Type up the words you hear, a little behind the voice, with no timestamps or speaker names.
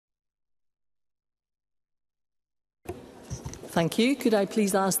Thank you. Could I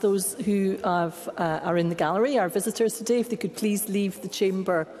please ask those who are in the gallery, our visitors today, if they could please leave the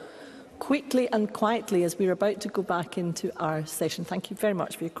chamber quickly and quietly as we are about to go back into our session. Thank you very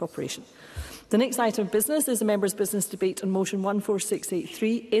much for your cooperation. The next item of business is a members' business debate on motion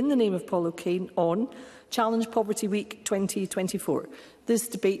 14683 in the name of Paul O'Kane on Challenge Poverty Week 2024. This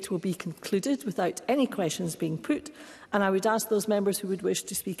debate will be concluded without any questions being put, and I would ask those members who would wish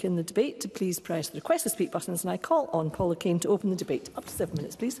to speak in the debate to please press the request to speak buttons, and I call on Paul O'Kane to open the debate. Up to 7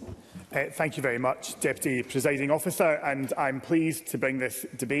 minutes, please. Thank you very much, Deputy Presiding Officer, and I'm pleased to bring this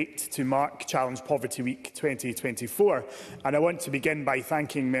debate to mark Challenge Poverty Week 2024. And I want to begin by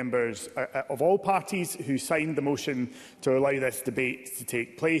thanking members of all parties who signed the motion to allow this debate to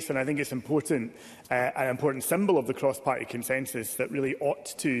take place. And I think it's important, an important symbol of the cross-party consensus that really ought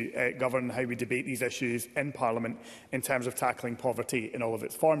to govern how we debate these issues in Parliament in terms of tackling poverty in all of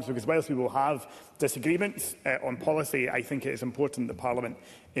its forms. Because whilst we will have disagreements on policy, I think it is important that Parliament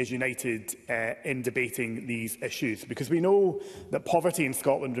is united in debating these issues, because we know that poverty in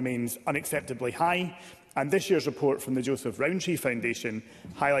Scotland remains unacceptably high. And this year's report from the Joseph Rowntree Foundation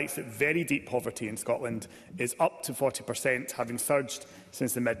highlights that very deep poverty in Scotland is up to 40%, having surged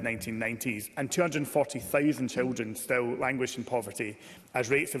since the mid-1990s, and 240,000 children still languish in poverty, as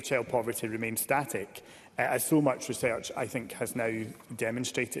rates of child poverty remain static, as so much research, I think, has now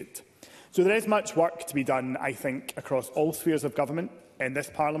demonstrated. So there is much work to be done, I think, across all spheres of government, in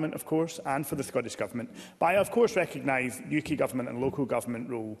this Parliament, of course, and for the Scottish Government. But I, of course, recognise UK Government and local government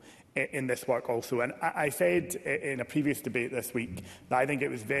role in this work also. And I said in a previous debate this week that I think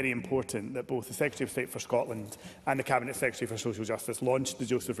it was very important that both the Secretary of State for Scotland and the Cabinet Secretary for Social Justice launched the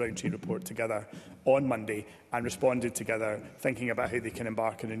Joseph Rowntree report together on Monday and responded together, thinking about how they can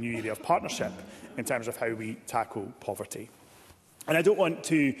embark on a new area of partnership in terms of how we tackle poverty. And I don't want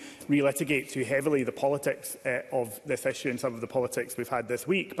to relitigate too heavily the politics of this issue and some of the politics we've had this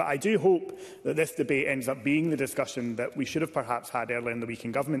week, but I do hope that this debate ends up being the discussion that we should have perhaps had earlier in the week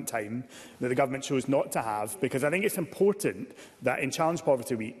in government time, that the government chose not to have, because I think it's important that in Challenge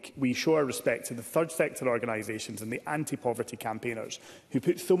Poverty Week we show our respect to the third sector organisations and the anti-poverty campaigners who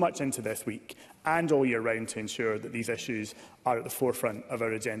put so much into this week and all year round to ensure that these issues are at the forefront of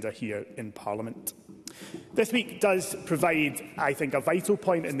our agenda here in Parliament. This week does provide, I think, a vital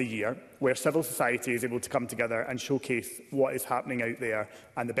point in the year where civil society is able to come together and showcase what is happening out there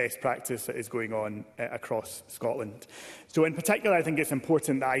and the best practice that is going on across Scotland. So in particular, I think it's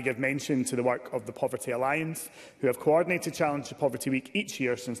important that I give mention to the work of the Poverty Alliance, who have coordinated Challenge to Poverty Week each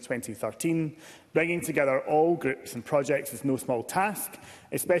year since 2013. Bringing together all groups and projects is no small task,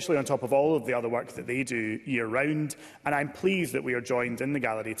 especially on top of all of the other work that they do year-round. And I'm pleased that we are joined in the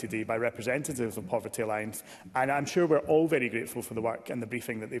gallery today by representatives of Poverty Alliance, and I'm sure we're all very grateful for the work and the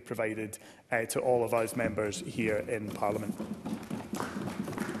briefing that they've provided to all of us members here in Parliament.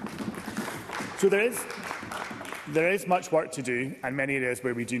 So there is much work to do and many areas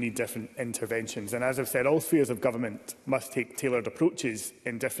where we do need different interventions. And as I've said, all spheres of government must take tailored approaches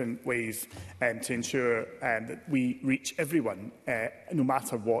in different ways to ensure that we reach everyone, no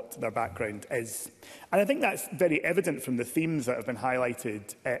matter what their background is. And I think that's very evident from the themes that have been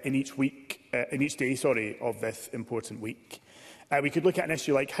highlighted in each day of this important week. We could look at an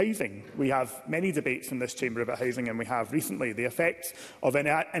issue like housing. We have many debates in this chamber about housing, and we have recently. The effects of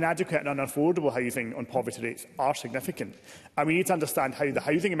inadequate and unaffordable housing on poverty rates are significant. And we need to understand how the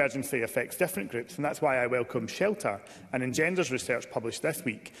housing emergency affects different groups, and that's why I welcome Shelter and Engender's research published this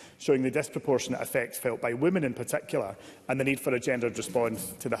week, showing the disproportionate effects felt by women in particular, and the need for a gendered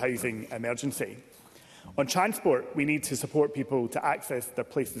response to the housing emergency. On transport, we need to support people to access their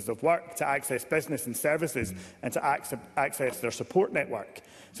places of work, to access business and services, and to access their support network.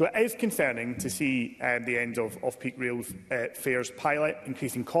 So it is concerning to see the end of off-peak rail fares pilot,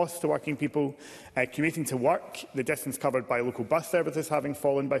 increasing costs to working people, commuting to work, the distance covered by local bus services having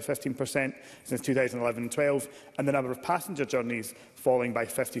fallen by 15% since 2011-12, and the number of passenger journeys falling by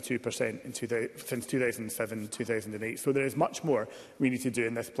 52% since 2007-2008. So there is much more we need to do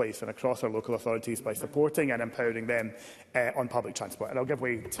in this place and across our local authorities by supporting and empowering them on public transport. And I'll give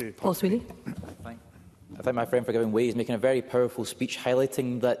way to Paul Sweeney. I thank my friend for giving way. He's making a very powerful speech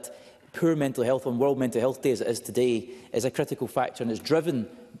highlighting that poor mental health on World Mental Health Day, as it is today, is a critical factor and is driven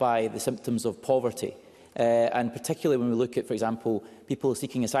by the symptoms of poverty. And particularly when we look at, for example, people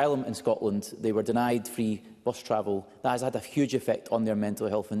seeking asylum in Scotland, they were denied free bus travel, that has had a huge effect on their mental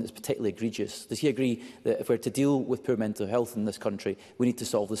health, and it's particularly egregious. Does he agree that if we're to deal with poor mental health in this country, we need to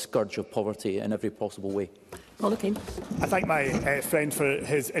solve the scourge of poverty in every possible way? Paula Kane. I thank my friend for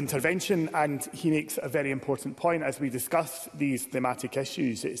his intervention, and he makes a very important point. As we discuss these thematic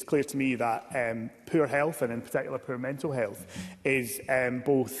issues, it's clear to me that poor health, and in particular poor mental health, is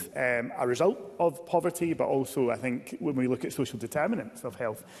both a result of poverty, but also, I think, when we look at social determinants of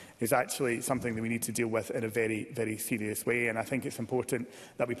health, is actually something that we need to deal with in a very, very serious way. And I think it's important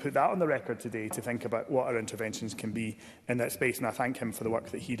that we put that on the record today to think about what our interventions can be in that space. And I thank him for the work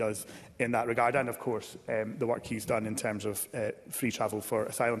that he does in that regard, and of course the work he's done in terms of free travel for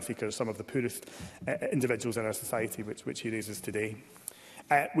asylum seekers, some of the poorest individuals in our society, which he raises today.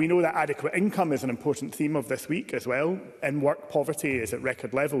 We know that adequate income is an important theme of this week as well. In-work poverty is at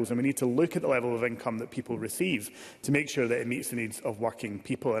record levels, and we need to look at the level of income that people receive to make sure that it meets the needs of working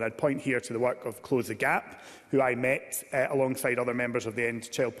people. And I'd point here to the work of Close the Gap, who I met alongside other members of the End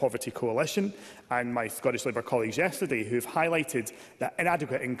Child Poverty Coalition and my Scottish Labour colleagues yesterday, who have highlighted that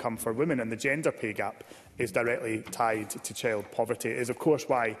inadequate income for women and the gender pay gap is directly tied to child poverty. It is, of course,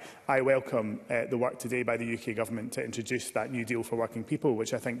 why I welcome the work today by the UK Government to introduce that new deal for working people,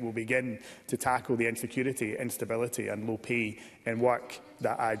 which I think will begin to tackle the insecurity, instability and low pay in work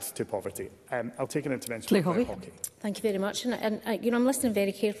that adds to poverty. I'll take an intervention from Claire Hockey. Thank you very much. I'm listening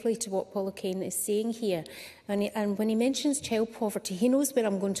very carefully to what Paula Kane is saying here. And when he mentions child poverty, he knows where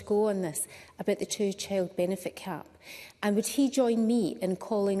I'm going to go on this, about the two-child benefit cap. And would he join me in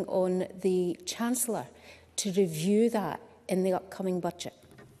calling on the Chancellor to review that in the upcoming budget?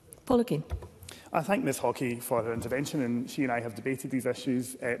 Paula Kane. I thank Ms Hockey for her intervention, and she and I have debated these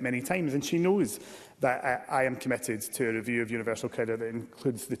issues many times, and she knows that I am committed to a review of universal credit that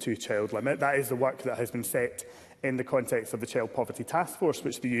includes the two-child limit. That is the work that has been set in the context of the Child Poverty Task Force,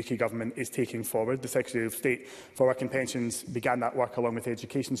 which the UK Government is taking forward. The Secretary of State for Work and Pensions began that work along with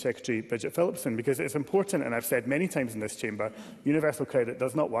Education Secretary Bridget Phillipson, because it's important, and I've said many times in this chamber, universal credit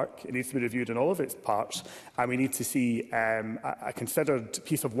does not work. It needs to be reviewed in all of its parts, and we need to see a considered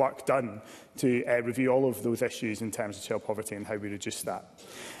piece of work done to review all of those issues in terms of child poverty and how we reduce that.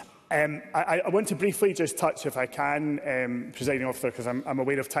 I want to briefly just touch, if I can, Presiding Officer, because I'm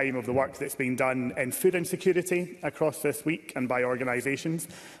aware of time, of the work that's been done in food insecurity across this week and by organisations.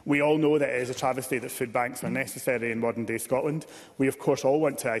 We all know that it is a travesty that food banks are necessary in modern-day Scotland. We, of course, all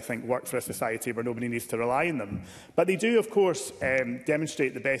want to, I think, work for a society where nobody needs to rely on them. But they do, of course,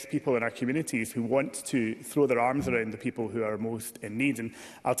 demonstrate the best people in our communities who want to throw their arms around the people who are most in need. And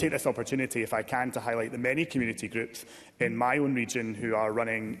I'll take this opportunity, if I can, to highlight the many community groups in my own region who are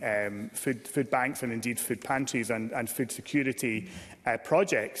running food banks and indeed food pantries and food security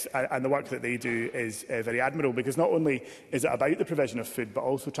projects, and the work that they do is very admirable, because not only is it about the provision of food, but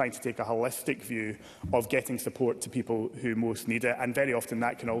also trying to take a holistic view of getting support to people who most need it. And very often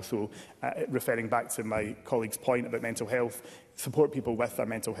that can also, referring back to my colleague's point about mental health, support people with their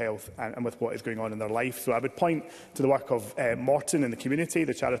mental health and with what is going on in their life. So I would point to the work of Morton in the community,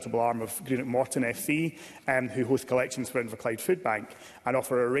 the charitable arm of Greenock Morton FC, who host collections for Inverclyde Food Bank and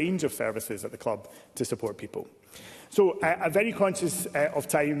offer a range of services at the club to support people. So I'm very conscious of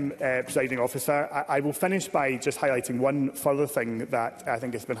time, Presiding Officer. I will finish by just highlighting one further thing that I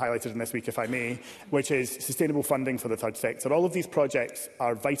think has been highlighted in this week, if I may, which is sustainable funding for the third sector. All of these projects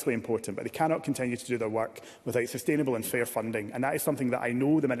are vitally important, but they cannot continue to do their work without sustainable and fair funding. And that is something that I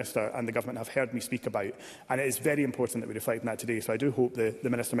know the Minister and the Government have heard me speak about. And it is very important that we reflect on that today. So I do hope the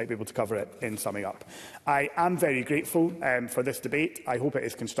Minister might be able to cover it in summing up. I am very grateful for this debate. I hope it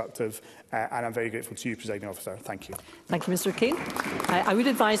is constructive. And I'm very grateful to you, Presiding Officer. Thank you. Thank you, Mr Kane. I would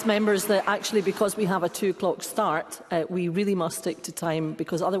advise members that actually, because we have a 2 o'clock start, we really must stick to time,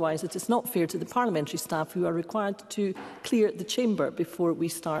 because otherwise it is not fair to the parliamentary staff who are required to clear the chamber before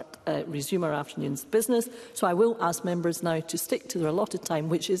we resume our afternoon's business. So I will ask members now to stick to their allotted time,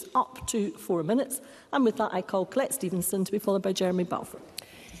 which is up to 4 minutes. And with that, I call Colette Stevenson to be followed by Jeremy Balfour.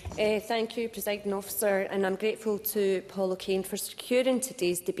 Thank you, Presiding Officer, and I'm grateful to Paula Kane for securing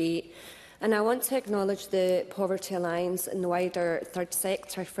today's debate. And I want to acknowledge the Poverty Alliance and the wider third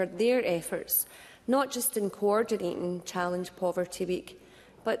sector for their efforts, not just in coordinating Challenge Poverty Week,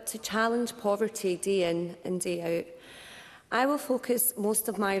 but to challenge poverty day in and day out. I will focus most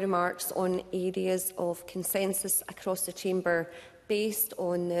of my remarks on areas of consensus across the chamber based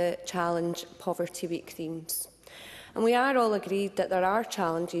on the Challenge Poverty Week themes. And we are all agreed that there are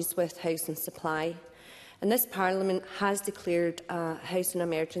challenges with housing supply. And this Parliament has declared a housing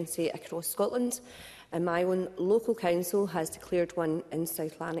emergency across Scotland, and my own local council has declared one in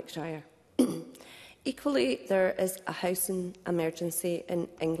South Lanarkshire. Equally, there is a housing emergency in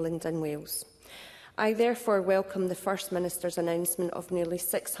England and Wales. I therefore welcome the First Minister's announcement of nearly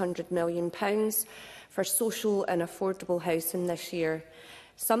 £600 million for social and affordable housing this year,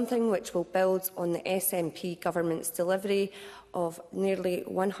 something which will build on the SNP government's delivery of nearly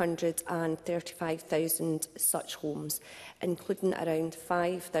 135,000 such homes, including around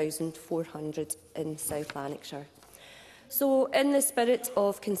 5,400 in South Lanarkshire. So, in the spirit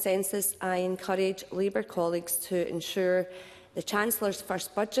of consensus, I encourage Labour colleagues to ensure the Chancellor's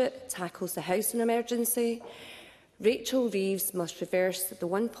first budget tackles the housing emergency. Rachel Reeves must reverse the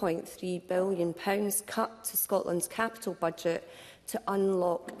 £1.3 billion cut to Scotland's capital budget to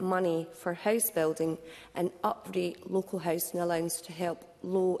unlock money for house building and uprate local housing allowance to help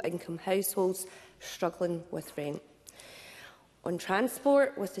low-income households struggling with rent. On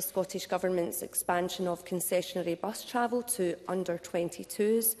transport, with the Scottish Government's expansion of concessionary bus travel to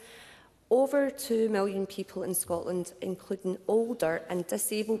under-22s, over 2 million people in Scotland, including older and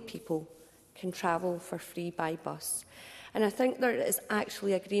disabled people, can travel for free by bus. And I think there is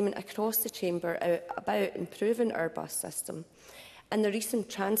actually agreement across the Chamber about improving our bus system. And the recent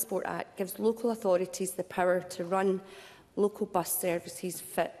Transport Act gives local authorities the power to run local bus services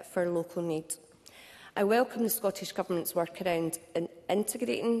fit for local needs. I welcome the Scottish Government's work around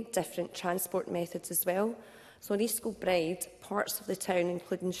integrating different transport methods as well. So in East Kilbride, parts of the town,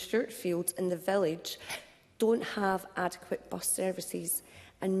 including Stuartfield and the village, don't have adequate bus services,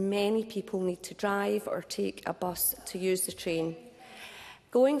 and many people need to drive or take a bus to use the train.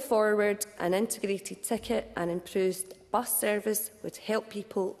 Going forward, an integrated ticket and improved bus service would help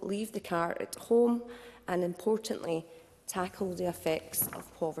people leave the car at home and, importantly, tackle the effects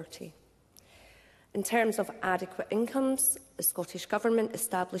of poverty. In terms of adequate incomes, the Scottish Government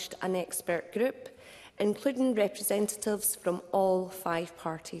established an expert group, including representatives from all 5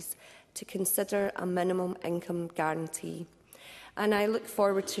 parties, to consider a minimum income guarantee. And I look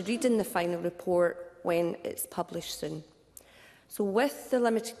forward to reading the final report when it's published soon. So, with the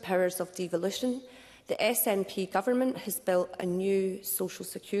limited powers of devolution, the SNP government has built a new social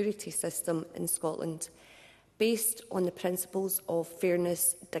security system in Scotland, based on the principles of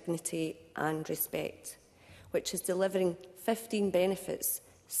fairness, dignity and respect, which is delivering 15 benefits,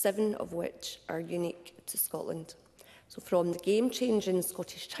 7 of which are unique to Scotland. So from the game-changing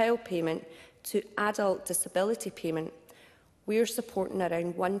Scottish Child Payment to adult disability payment, we are supporting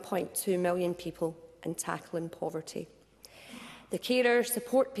around 1.2 million people in tackling poverty. The Carer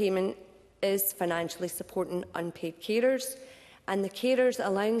Support Payment is financially supporting unpaid carers, and the Carers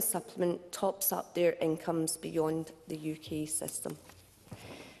Allowance Supplement tops up their incomes beyond the UK system.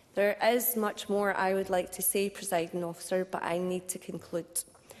 There is much more I would like to say, Presiding Officer, but I need to conclude.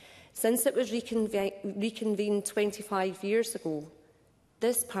 Since it was reconvened 25 years ago,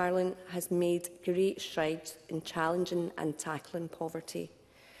 this Parliament has made great strides in challenging and tackling poverty.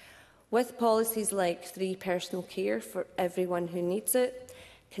 With policies like free personal care for everyone who needs it,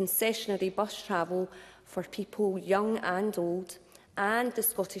 concessionary bus travel for people young and old, and the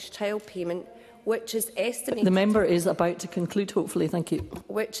Scottish Child Payment, which is estimated... The member is about to conclude, hopefully. Thank you.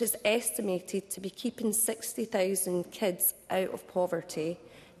 Which is estimated to be keeping 60,000 kids out of poverty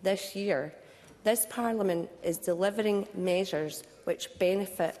this year. This Parliament is delivering measures which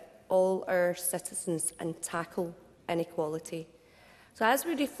benefit all our citizens and tackle inequality. So as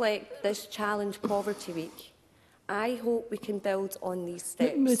we reflect this Challenge Poverty Week, I hope we can build on these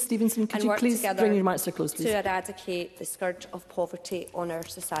steps. Ms Stevenson, could you please bring your remarks to a close, please? To eradicate the scourge of poverty on our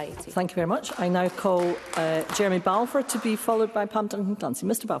society. Thank you very much. I now call Jeremy Balfour to be followed by Pam Duncan-Clancy.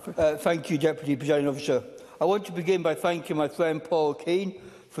 Mr Balfour. Thank you, Deputy Presiding Officer. I want to begin by thanking my friend Paul Kane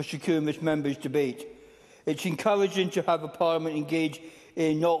for securing this members' debate. It's encouraging to have a Parliament engage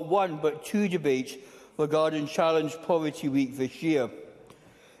in not one but 2 debates regarding Challenge Poverty Week this year.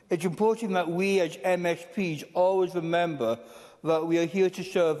 It's important that we as MSPs always remember that we are here to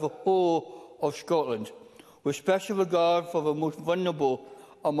serve the whole of Scotland, with special regard for the most vulnerable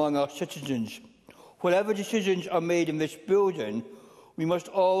among our citizens. Whatever decisions are made in this building, we must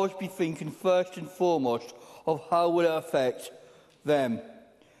always be thinking first and foremost of how will it affect them.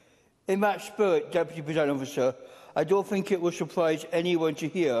 In that spirit, Deputy Presiding Officer, I don't think it will surprise anyone to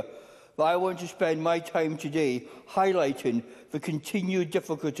hear that I want to spend my time today highlighting the continued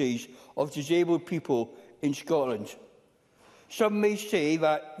difficulties of disabled people in Scotland. Some may say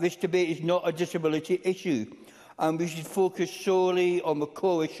that this debate is not a disability issue and we should focus solely on the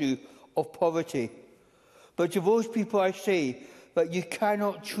core issue of poverty. But to those people I say that you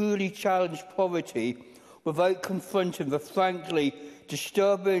cannot truly challenge poverty without confronting the frankly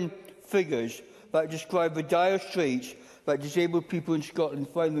disturbing figures that describe the dire straits that disabled people in Scotland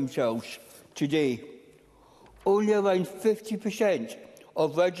find themselves today. Only around 50%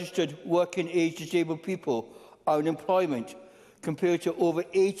 of registered working-age disabled people are in employment, compared to over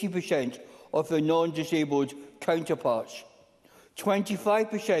 80% of their non-disabled counterparts.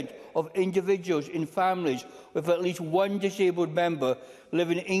 25% of individuals in families with at least one disabled member live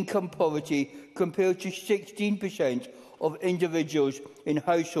in income poverty, compared to 16% of individuals in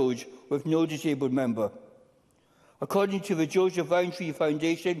households with no disabled member. According to the Joseph Rowntree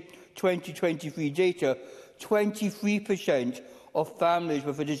Foundation 2023 data, 23% of families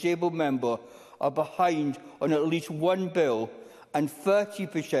with a disabled member are behind on at least one bill, and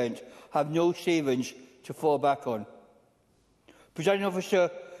 30% have no savings to fall back on. Presiding Officer,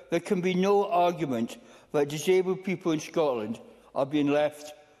 there can be no argument that disabled people in Scotland are being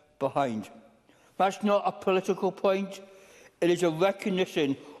left behind. That's not a political point. It is a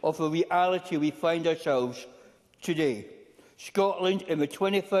recognition of the reality we find ourselves today. Scotland in the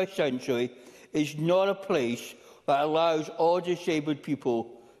 21st century is not a place that allows all disabled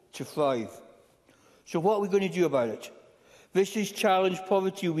people to thrive. So what are we going to do about it? This is Challenge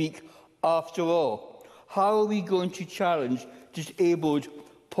Poverty Week after all. How are we going to challenge disabled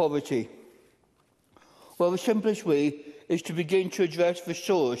poverty? Well, the simplest way is to begin to address the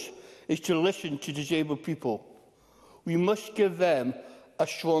source, is to listen to disabled people. We must give them a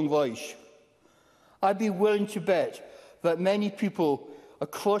strong voice. I'd be willing to bet that many people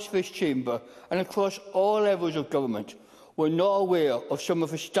across this chamber and across all levels of government were not aware of some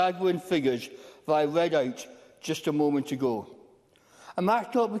of the staggering figures that I read out just a moment ago. And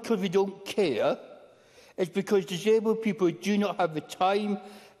that's not because we don't care, it's because disabled people do not have the time,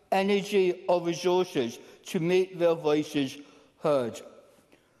 energy or resources to make their voices heard.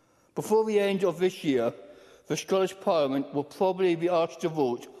 Before the end of this year, the Scottish Parliament will probably be asked to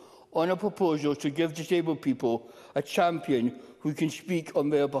vote on a proposal to give disabled people a champion who can speak on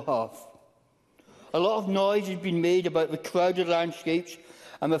their behalf. A lot of noise has been made about the crowded landscapes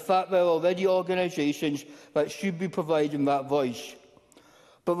and the fact there are already organisations that should be providing that voice.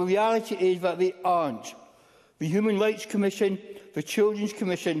 But the reality is that they aren't. The Human Rights Commission, the Children's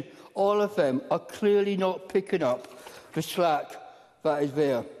Commission, all of them are clearly not picking up the slack that is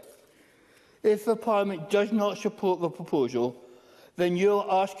there. If the Parliament does not support the proposal, then you're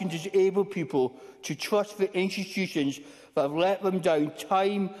asking disabled people to trust the institutions that have let them down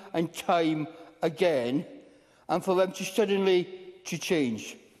time and time again, and for them to suddenly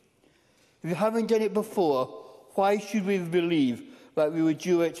change. If you haven't done it before, why should we believe that we would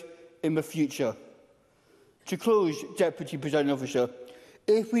do it in the future? To close, Deputy Presiding Officer,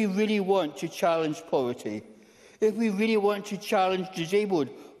 if we really want to challenge poverty, if we really want to challenge disabled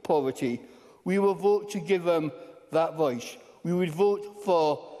poverty, we will vote to give them that voice. We would vote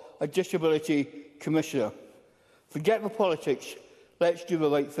for a Disability Commissioner. Forget the politics. Let's do the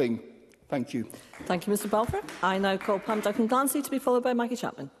right thing. Thank you. Thank you, Mr Balfour. I now call Pam Duncan-Glancy to be followed by Maggie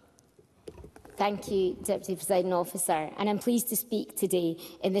Chapman. Thank you, Deputy Presiding Officer, and I'm pleased to speak today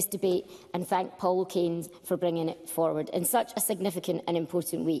in this debate and thank Paul O'Kane for bringing it forward in such a significant and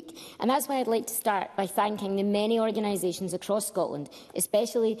important week. And that's why I'd like to start by thanking the many organisations across Scotland,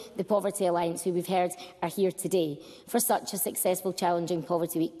 especially the Poverty Alliance, who we've heard are here today, for such a successful Challenging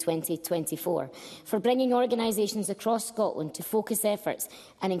Poverty Week 2024, for bringing organisations across Scotland to focus efforts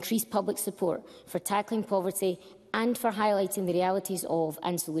and increase public support for tackling poverty and for highlighting the realities of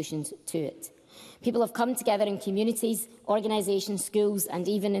and solutions to it. People have come together in communities, organisations, schools and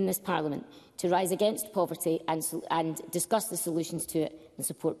even in this Parliament to rise against poverty and discuss the solutions to it and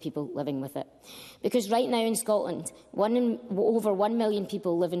support people living with it. Because right now in Scotland, over 1 million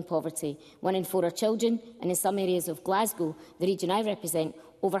people live in poverty. 1 in 4 are children, and in some areas of Glasgow, the region I represent,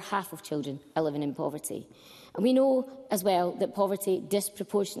 over half of children are living in poverty. And we know as well that poverty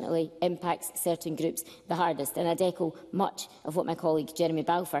disproportionately impacts certain groups the hardest, and I'd echo much of what my colleague Jeremy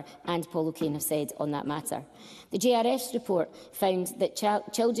Balfour and Paul O'Kane have said on that matter. The JRF's report found that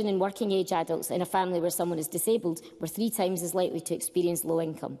children and working-age adults in a family where someone is disabled were 3 times as likely to experience low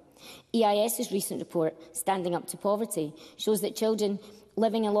income. EIS's recent report, Standing Up to Poverty, shows that children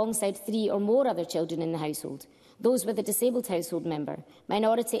living alongside 3 or more other children in the household, those with a disabled household member,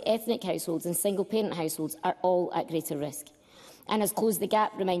 minority ethnic households and single-parent households are all at greater risk. And as Close the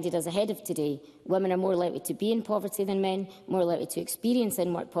Gap reminded us ahead of today, women are more likely to be in poverty than men, more likely to experience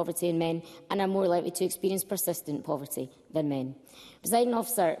in-work poverty than men, and are more likely to experience persistent poverty than men. Presiding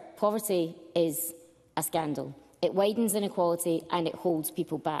Officer, poverty is a scandal. It widens inequality and it holds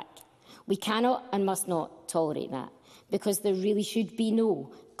people back. We cannot and must not tolerate that, because there really should be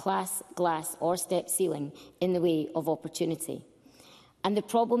no class, glass or step ceiling in the way of opportunity. And the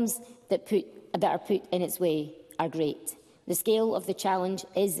problems that are put in its way are great. The scale of the challenge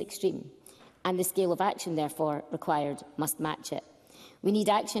is extreme, and the scale of action, therefore, required must match it. We need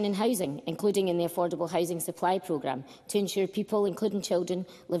action in housing, including in the Affordable Housing Supply Programme, to ensure people, including children,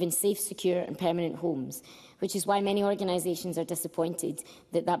 live in safe, secure and permanent homes, which is why many organisations are disappointed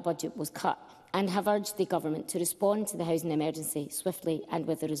that that budget was cut and have urged the Government to respond to the housing emergency swiftly and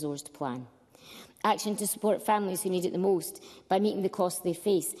with a resourced plan. Action to support families who need it the most by meeting the costs they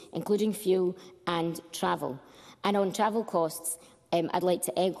face, including fuel and travel. And on travel costs, I'd like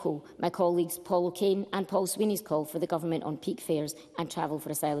to echo my colleagues Paul O'Kane and Paul Sweeney's call for the Government on peak fares and travel for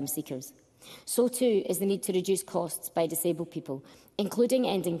asylum seekers. So too is the need to reduce costs by disabled people, including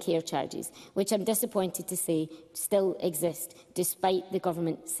ending care charges, which I'm disappointed to say still exist, despite the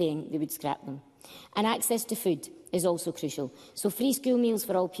Government saying they would scrap them. And access to food is also crucial, so free school meals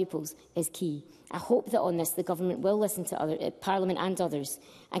for all pupils is key. I hope that on this the Government will listen to Parliament and others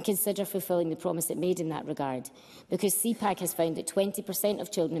and consider fulfilling the promise it made in that regard, because CPAC has found that 20%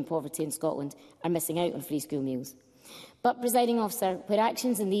 of children in poverty in Scotland are missing out on free school meals. But, Presiding Officer, where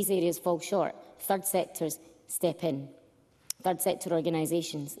actions in these areas fall short, third sectors step in. Third sector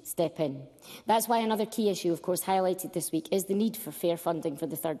organisations step in. That's why another key issue, of course, highlighted this week is the need for fair funding for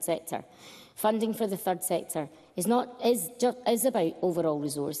the third sector. Funding for the third sector is about overall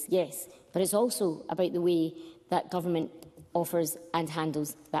resource, yes, but it's also about the way that government offers and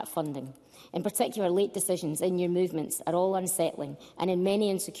handles that funding. In particular, late decisions in your movements are all unsettling, and in many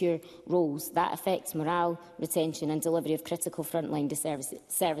insecure roles that affects morale, retention and delivery of critical frontline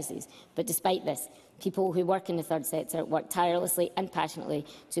services. But despite this, people who work in the third sector work tirelessly and passionately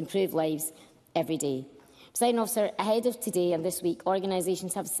to improve lives every day. Presiding Officer, ahead of today and this week,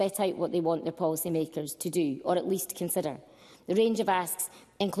 organisations have set out what they want their policymakers to do, or at least consider. The range of asks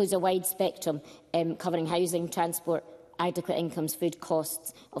includes a wide spectrum covering housing, transport, adequate incomes, food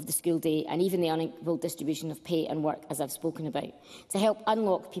costs of the school day and even the unequal distribution of pay and work, as I've spoken about, to help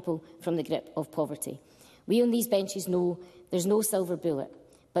unlock people from the grip of poverty. We on these benches know there's no silver bullet,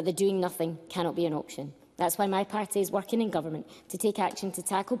 but the doing nothing cannot be an option. That's why my party is working in government to take action to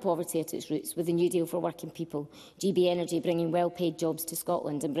tackle poverty at its roots with the New Deal for Working People, GB Energy bringing well-paid jobs to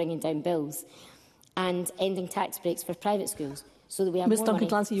Scotland and bringing down bills, and ending tax breaks for private schools, so that we have more money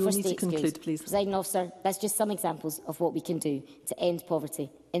for state schools. Presiding Officer, that's just some examples of what we can do to end poverty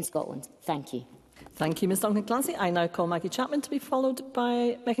in Scotland. Thank you. Thank you, Ms Duncan-Clancy. I now call Maggie Chapman to be followed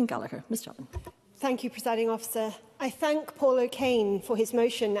by Megan Gallagher. Ms Chapman. Thank you, Presiding Officer. I thank Paul O'Kane for his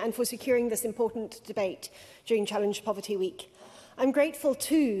motion and for securing this important debate during Challenge Poverty Week. I'm grateful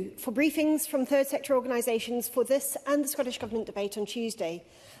too for briefings from third sector organisations for this and the Scottish Government debate on Tuesday,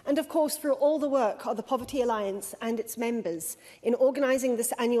 and of course for all the work of the Poverty Alliance and its members in organising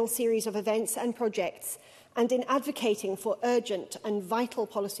this annual series of events and projects and in advocating for urgent and vital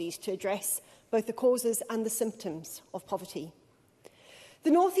policies to address both the causes and the symptoms of poverty.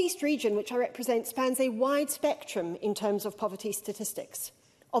 The North East region, which I represent, spans a wide spectrum in terms of poverty statistics.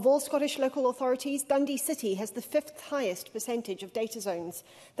 Of all Scottish local authorities, Dundee City has the 5th highest percentage of data zones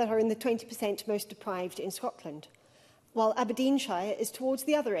that are in the 20% most deprived in Scotland, while Aberdeenshire is towards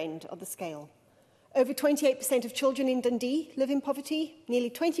the other end of the scale. Over 28% of children in Dundee live in poverty, nearly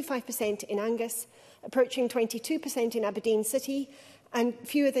 25% in Angus, approaching 22% in Aberdeen City, and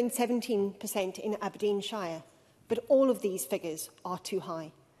fewer than 17% in Aberdeenshire. But all of these figures are too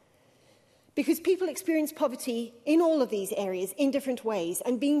high. Because people experience poverty in all of these areas in different ways,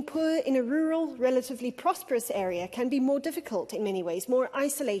 and being poor in a rural, relatively prosperous area can be more difficult in many ways, more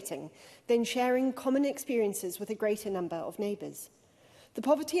isolating than sharing common experiences with a greater number of neighbours. The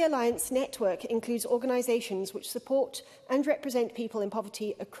Poverty Alliance network includes organisations which support and represent people in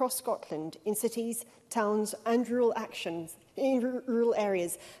poverty across Scotland in cities, towns and rural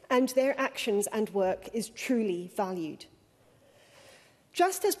areas, and their actions and work is truly valued.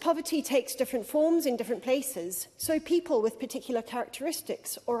 Just as poverty takes different forms in different places, so people with particular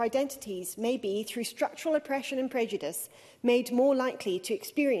characteristics or identities may be, through structural oppression and prejudice, made more likely to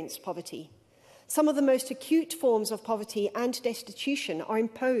experience poverty. Some of the most acute forms of poverty and destitution are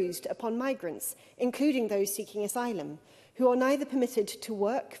imposed upon migrants, including those seeking asylum, who are neither permitted to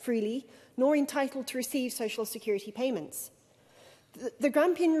work freely nor entitled to receive social security payments. The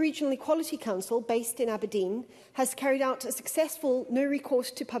Grampian Regional Equality Council, based in Aberdeen, has carried out a successful no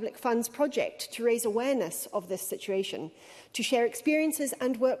recourse to public funds project to raise awareness of this situation, to share experiences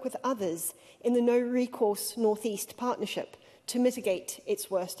and work with others in the No Recourse North East Partnership to mitigate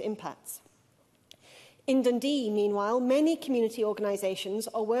its worst impacts. In Dundee, meanwhile, many community organisations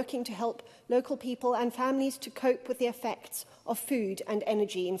are working to help local people and families to cope with the effects of food and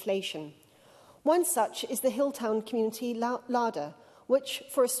energy inflation. One such is the Hilltown Community Larder, which,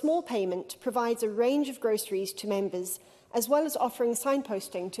 for a small payment, provides a range of groceries to members, as well as offering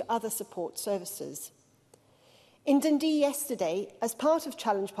signposting to other support services. In Dundee yesterday, as part of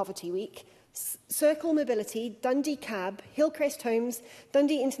Challenge Poverty Week, Circle Mobility, Dundee Cab, Hillcrest Homes,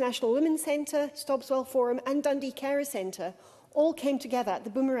 Dundee International Women's Centre, Stobswell Forum and Dundee Carer Centre all came together at the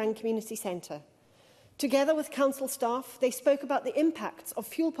Boomerang Community Centre. Together with council staff, they spoke about the impacts of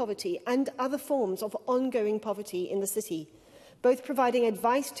fuel poverty and other forms of ongoing poverty in the city, both providing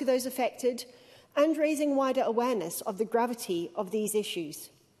advice to those affected and raising wider awareness of the gravity of these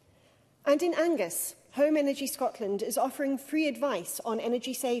issues. And in Angus, Home Energy Scotland is offering free advice on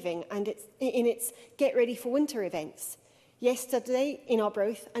energy saving and in its Get Ready for Winter events, yesterday in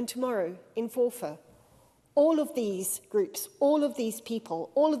Arbroath and tomorrow in Forfar. All of these groups, all of these people,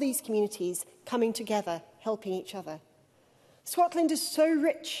 all of these communities coming together, helping each other. Scotland is so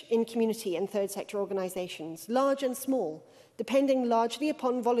rich in community and third sector organisations, large and small, depending largely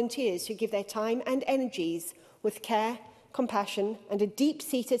upon volunteers who give their time and energies with care, compassion and a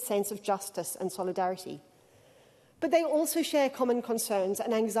deep-seated sense of justice and solidarity. But they also share common concerns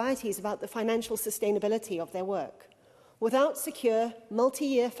and anxieties about the financial sustainability of their work. Without secure,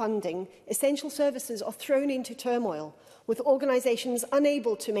 multi-year funding, essential services are thrown into turmoil, with organisations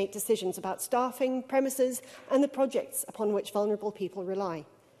unable to make decisions about staffing, premises and the projects upon which vulnerable people rely.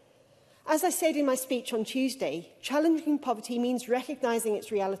 As I said in my speech on Tuesday, challenging poverty means recognising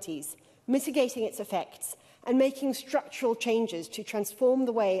its realities, mitigating its effects and making structural changes to transform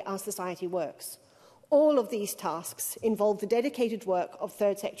the way our society works. All of these tasks involve the dedicated work of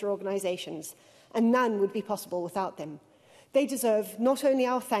third sector organisations, and none would be possible without them. They deserve not only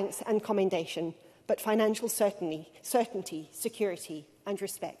our thanks and commendation, but financial certainty, security and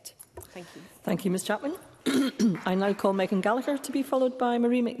respect. Thank you. Thank you, Ms Chapman. I now call Megan Gallagher to be followed by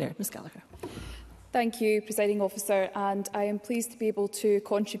Marie McNair. Ms Gallagher. Thank you, Presiding Officer, and I am pleased to be able to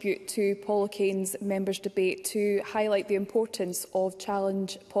contribute to Paul O'Kane's members' debate to highlight the importance of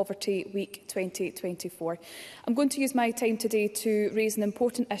Challenge Poverty Week 2024. I'm going to use my time today to raise an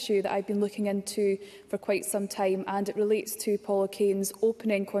important issue that I've been looking into for quite some time, and it relates to Paul O'Kane's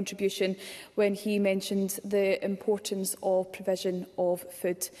opening contribution when he mentioned the importance of provision of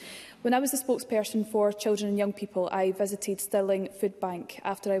food. When I was the spokesperson for children and young people, I visited Stirling Food Bank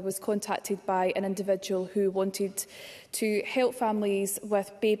after I was contacted by an individual who wanted to help families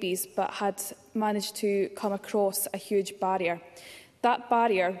with babies but had managed to come across a huge barrier. That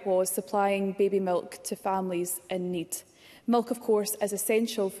barrier was supplying baby milk to families in need. Milk, of course, is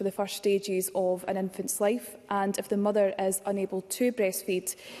essential for the first stages of an infant's life, and if the mother is unable to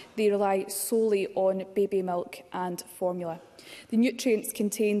breastfeed, they rely solely on baby milk and formula. The nutrients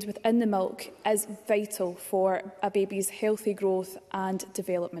contained within the milk is vital for a baby's healthy growth and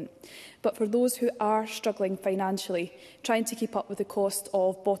development. But for those who are struggling financially, trying to keep up with the cost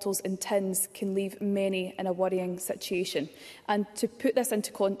of bottles and tins can leave many in a worrying situation. And to put this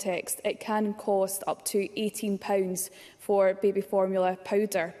into context, it can cost up to £18 for baby formula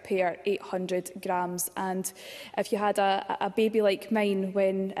powder per 800 grams. And if you had a baby like mine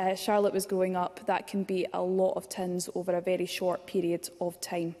when Charlotte was growing up, that can be a lot of tins over a very short period of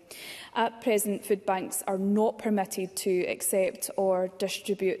time. At present, food banks are not permitted to accept or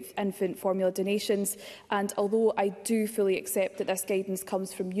distribute infant formula donations, and although I do fully accept that this guidance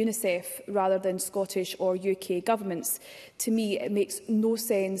comes from UNICEF rather than Scottish or UK governments, to me it makes no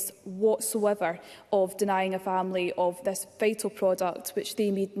sense whatsoever of denying a family of this vital product which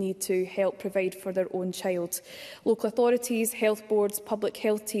they may need to help provide for their own child. Local authorities, health boards, public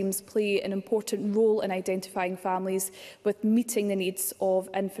health teams play an important role in identifying families with meeting the needs of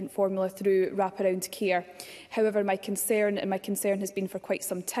infant formula through wraparound care. However, my concern has been for quite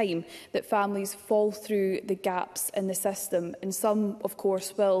some time, that families fall through the gaps in the system, and some, of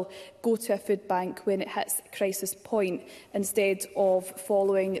course, will go to a food bank when it hits a crisis point instead of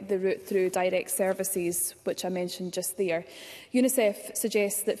following the route through direct services, which I mentioned just there. UNICEF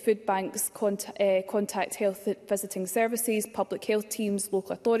suggests that food banks contact health visiting services, public health teams,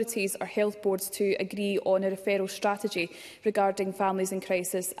 local authorities or health boards to agree on a referral strategy regarding families in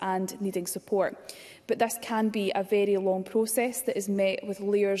crisis and needing support. But this can be a very long process that is met with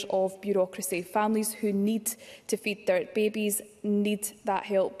layers of bureaucracy. Families who need to feed their babies need that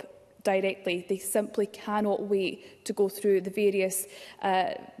help directly. They simply cannot wait to go through the various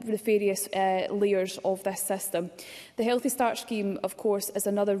layers of this system. The Healthy Start scheme, of course, is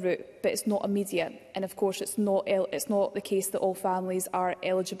another route, but it's not immediate. And of course, it's not the case that all families are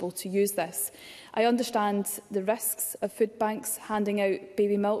eligible to use this. I understand the risks of food banks handing out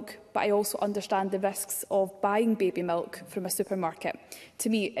baby milk, but I also understand the risks of buying baby milk from a supermarket. To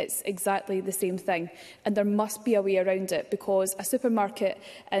me, it's exactly the same thing, and there must be a way around it, because a supermarket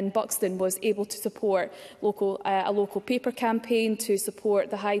in Buxton was able to support a local paper campaign to support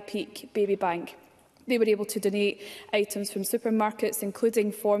the High Peak Baby Bank. They were able to donate items from supermarkets,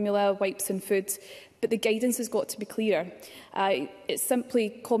 including formula, wipes and food. But the guidance has got to be clear. It's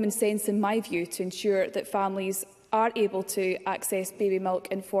simply common sense, in my view, to ensure that families are able to access baby milk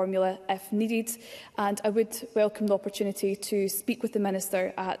and formula if needed, and I would welcome the opportunity to speak with the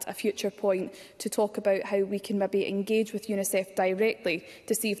Minister at a future point to talk about how we can maybe engage with UNICEF directly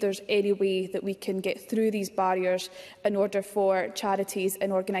to see if there's any way that we can get through these barriers in order for charities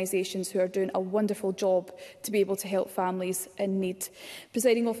and organisations who are doing a wonderful job to be able to help families in need.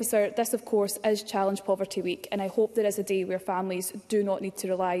 Presiding Officer, this of course is Challenge Poverty Week, and I hope there is a day where families do not need to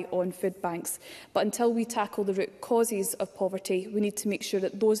rely on food banks. But until we tackle the root causes of poverty, we need to make sure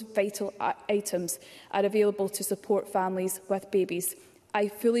that those vital items are available to support families with babies. I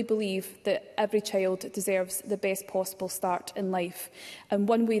fully believe that every child deserves the best possible start in life, and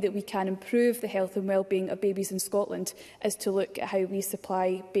one way that we can improve the health and well-being of babies in Scotland is to look at how we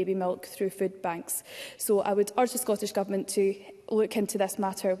supply baby milk through food banks. So I would urge the Scottish Government to look into this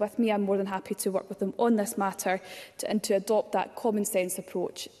matter with me. I'm more than happy to work with them on this matter and to adopt that common sense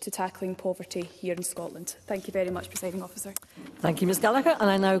approach to tackling poverty here in Scotland. Thank you very much, Presiding Officer. Thank you, Ms Gallagher. And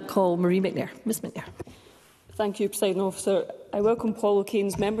I now call Marie McNair. Ms McNair. Thank you, Presiding Officer. I welcome Paul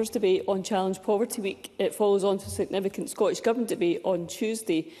O'Kane's members' debate on Challenge Poverty Week. It follows on to a significant Scottish Government debate on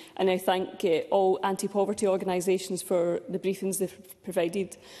Tuesday, and I thank all anti-poverty organisations for the briefings they've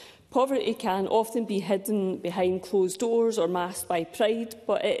provided. Poverty can often be hidden behind closed doors or masked by pride,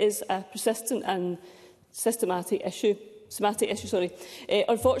 but it is a persistent and systematic issue.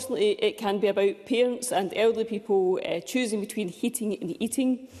 Unfortunately, it can be about parents and elderly people choosing between heating and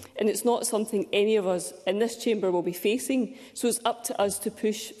eating, and it's not something any of us in this chamber will be facing, so it's up to us to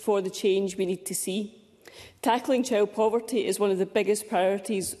push for the change we need to see. Tackling child poverty is one of the biggest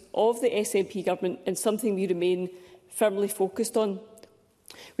priorities of the SNP government and something we remain firmly focused on.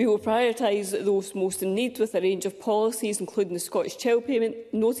 We will prioritise those most in need with a range of policies, including the Scottish Child Payment,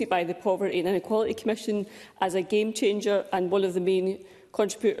 noted by the Poverty and Inequality Commission as a game changer and one of the main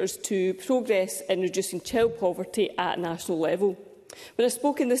contributors to progress in reducing child poverty at a national level. When I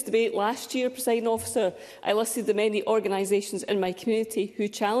spoke in this debate last year, Presiding Officer, I listed the many organisations in my community who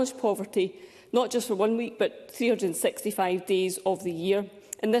challenge poverty, not just for 1 week, but 365 days of the year,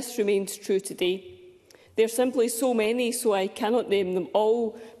 and this remains true today. There are simply so many, so I cannot name them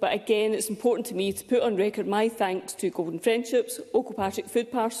all, but again, it's important to me to put on record my thanks to Golden Friendships, Oaklepatrick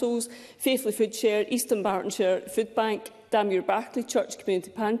Food Parcels, Faithfully Food Share, Eastern Bartonshire Food Bank, Damure Barclay Church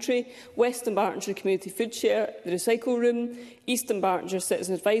Community Pantry, Western Bartonshire Community Food Share, the Recycle Room, Eastern Bartonshire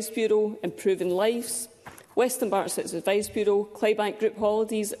Citizen Advice Bureau, Improving Lives, Western Bartonshire Citizen Advice Bureau, Clydebank Group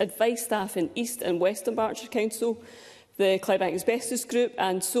Holidays, Advice Staff in East and Western Bartonshire Council, the Clydebank Asbestos Group,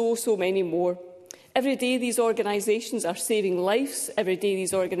 and so many more. Every day these organisations are saving lives. Every day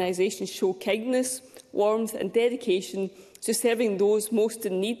these organisations show kindness, warmth and dedication to serving those most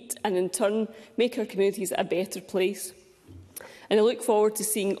in need and in turn make our communities a better place. And I look forward to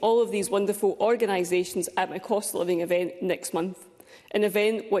seeing all of these wonderful organisations at my cost of living event next month, an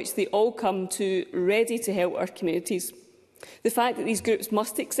event which they all come to ready to help our communities. The fact that these groups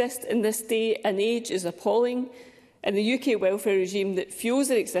must exist in this day and age is appalling, and the UK welfare regime that fuels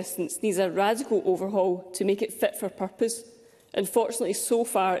their existence needs a radical overhaul to make it fit for purpose. Unfortunately, so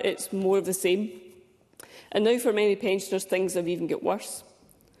far it's more of the same. And now for many pensioners, things have even got worse.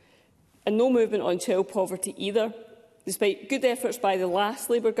 And no movement on child poverty either. Despite good efforts by the last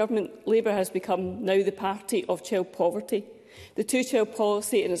Labour government, Labour has become now the party of child poverty. The two-child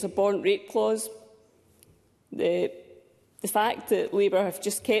policy and its abhorrent rape clause, the fact that Labour have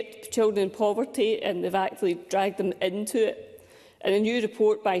just kept children in poverty and they've actually dragged them into it. And a new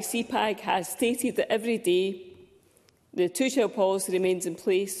report by CPAG has stated that every day the two-child policy remains in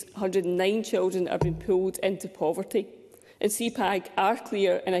place, 109 children are being pulled into poverty. And CPAG are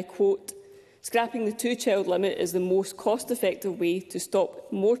clear, and I quote, "Scrapping the two-child limit is the most cost-effective way to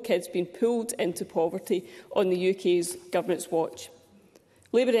stop more kids being pulled into poverty on the UK's government's watch."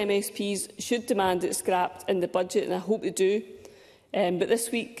 Labour MSPs should demand it scrapped in the budget, and I hope they do. But this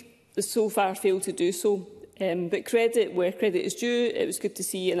week, they so far failed to do so. But credit where credit is due. It was good to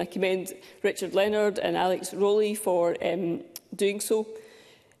see, and I commend Richard Leonard and Alex Rowley for doing so.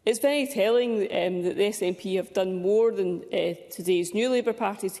 It's very telling that the SNP have done more than today's new Labour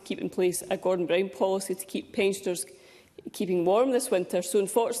Party to keep in place a Gordon Brown policy to keep pensioners keeping warm this winter. So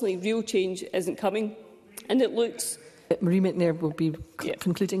unfortunately, real change isn't coming, and it looks... Marie McNair will be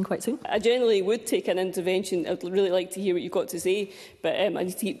concluding quite soon. I generally would take an intervention. I'd really like to hear what you've got to say, but I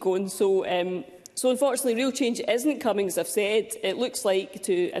need to keep going. So unfortunately, real change isn't coming, as I've said. It looks like,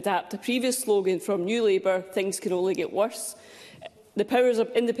 to adapt a previous slogan from New Labour, things can only get worse. The powers of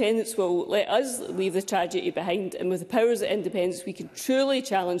independence will let us leave the tragedy behind, and with the powers of independence we can truly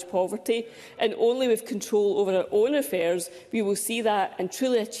challenge poverty, and only with control over our own affairs we will see that and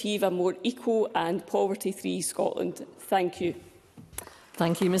truly achieve a more equal and poverty-free Scotland. Thank you.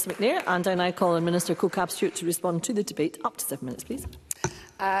 Thank you, Ms McNair. And I now call on Minister Cook-Abstewart to respond to the debate. Up to 7 minutes, please.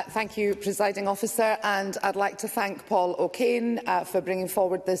 Thank you, Presiding Officer, and I'd like to thank Paul O'Kane for bringing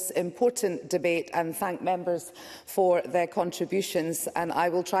forward this important debate and thank members for their contributions, and I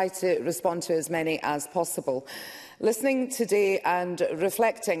will try to respond to as many as possible. Listening today and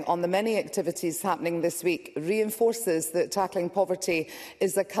reflecting on the many activities happening this week reinforces that tackling poverty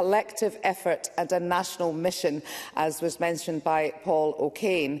is a collective effort and a national mission, as was mentioned by Paul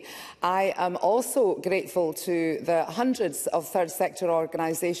O'Kane. I am also grateful to the hundreds of third sector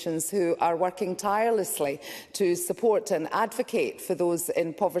organisations who are working tirelessly to support and advocate for those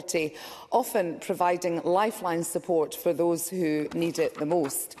in poverty, often providing lifeline support for those who need it the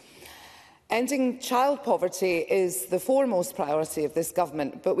most. Ending child poverty is the foremost priority of this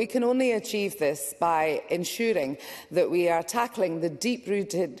government, but we can only achieve this by ensuring that we are tackling the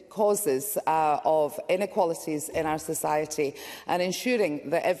deep-rooted causes of inequalities in our society and ensuring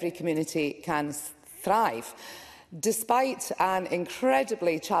that every community can thrive. Despite an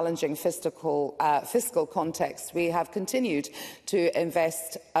incredibly challenging fiscal context, we have continued to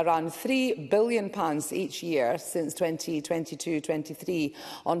invest around £3 billion each year since 2022-23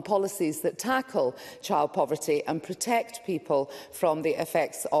 on policies that tackle child poverty and protect people from the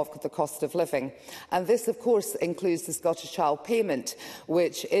effects of the cost of living. And this, of course, includes the Scottish Child Payment,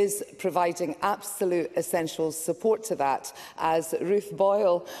 which is providing absolute essential support to that, as Ruth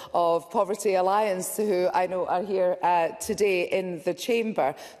Boyle of Poverty Alliance, who I know are here today in the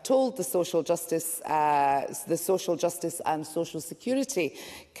Chamber, told the Social Justice and Social Security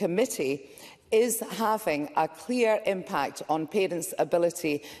Committee, is having a clear impact on parents'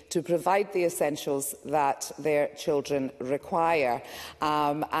 ability to provide the essentials that their children require.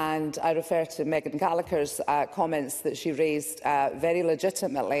 And I refer to Megan Gallagher's comments that she raised very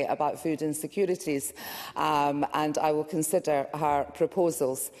legitimately about food insecurities, and I will consider her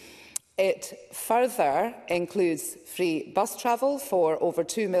proposals. It further includes free bus travel for over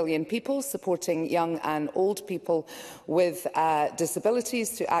 2 million people, supporting young and old people with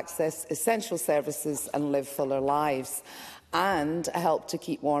disabilities to access essential services and live fuller lives, and help to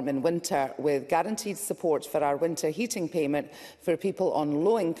keep warm in winter, with guaranteed support for our winter heating payment for people on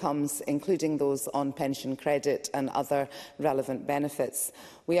low incomes, including those on pension credit and other relevant benefits.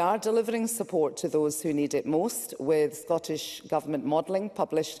 We are delivering support to those who need it most, with Scottish Government modelling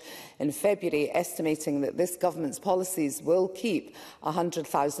published in February estimating that this Government's policies will keep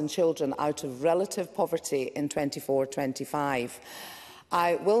 100,000 children out of relative poverty in 24-25.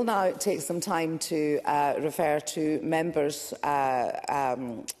 I will now take some time to refer to members'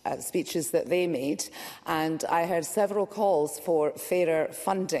 speeches that they made, and I heard several calls for fairer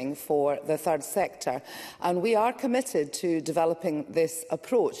funding for the third sector, and we are committed to developing this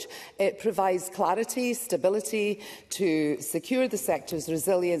approach. It provides clarity, stability to secure the sector's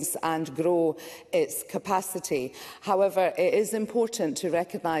resilience and grow its capacity. However, it is important to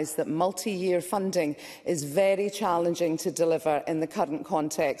recognise that multi-year funding is very challenging to deliver in the current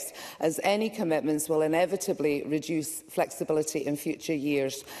context, as any commitments will inevitably reduce flexibility in future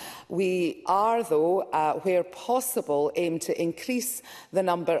years. We are, though, where possible, aim to increase the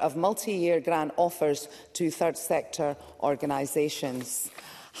number of multi-year grant offers to third sector organisations.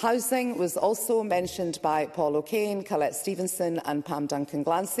 Housing was also mentioned by Paul O'Kane, Colette Stevenson and Pam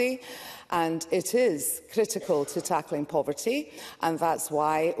Duncan-Glancy, and it is critical to tackling poverty, and that's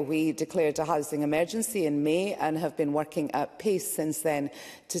why we declared a housing emergency in May and have been working at pace since then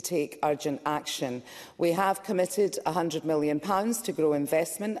to take urgent action. We have committed £100 million to grow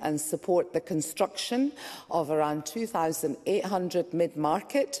investment and support the construction of around 2,800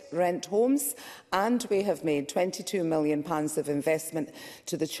 mid-market rent homes, and we have made £22 million of investment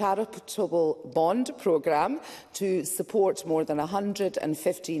to the charitable bond programme to support more than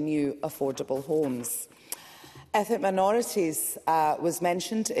 150 new affordable homes. Ethnic minorities was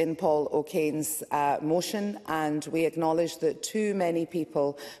mentioned in Paul O'Kane's motion, and we acknowledge that too many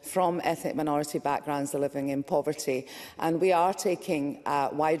people from ethnic minority backgrounds are living in poverty, and we are taking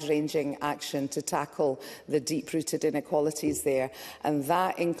wide-ranging action to tackle the deep-rooted inequalities there, and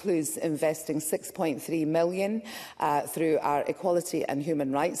that includes investing £6.3 million through our Equality and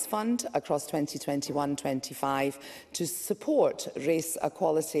Human Rights Fund across 2021-25 to support race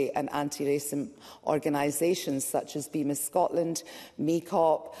equality and anti-racism organisations organisations such as BMIS Scotland,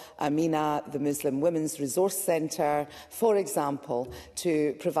 MECOP, Amina, the Muslim Women's Resource Centre, for example,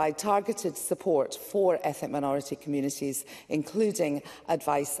 to provide targeted support for ethnic minority communities, including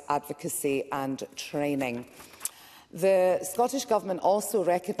advice, advocacy and training. The Scottish Government also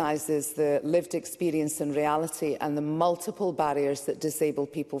recognises the lived experience and reality and the multiple barriers that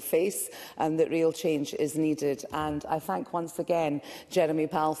disabled people face, and that real change is needed. And I thank once again Jeremy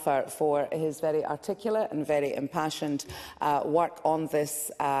Balfour for his very articulate and very impassioned work on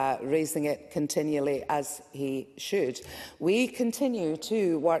this, raising it continually as he should. We continue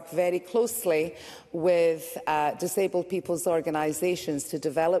to work very closely with disabled people's organisations to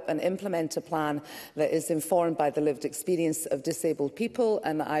develop and implement a plan that is informed by the lived experience of disabled people,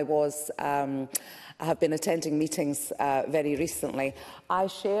 and I have been attending meetings very recently.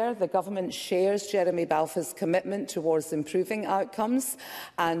 The Government shares Jeremy Balfour's commitment towards improving outcomes,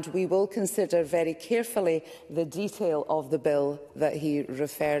 and we will consider very carefully the detail of the bill that he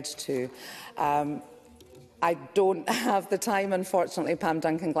referred to. I don't have the time, unfortunately, Pam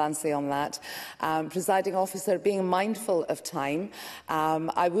Duncan-Glancy, on that. Presiding Officer, being mindful of time,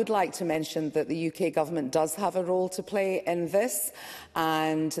 I would like to mention that the UK Government does have a role to play in this,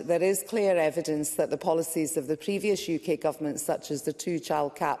 and there is clear evidence that the policies of the previous UK Government, such as the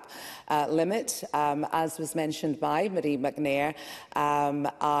two-child cap limit, as was mentioned by Marie McNair,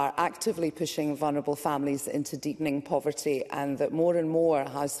 are actively pushing vulnerable families into deepening poverty, and that more and more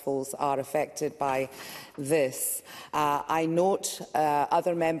households are affected by this. I note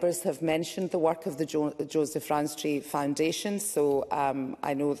other members have mentioned the work of the Joseph Rowntree Foundation, so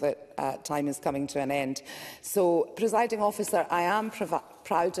I know that time is coming to an end. So, Presiding Officer, I am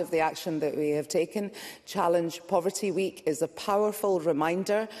proud of the action that we have taken. Challenge Poverty Week is a powerful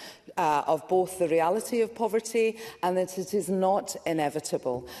reminder of both the reality of poverty and that it is not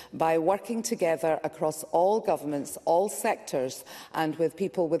inevitable. By working together across all governments, all sectors, and with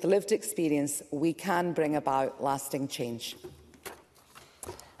people with lived experience, we can bring about lasting change.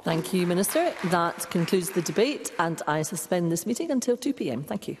 Thank you, Minister. That concludes the debate, and I suspend this meeting until 2 p.m.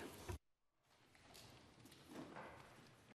 Thank you.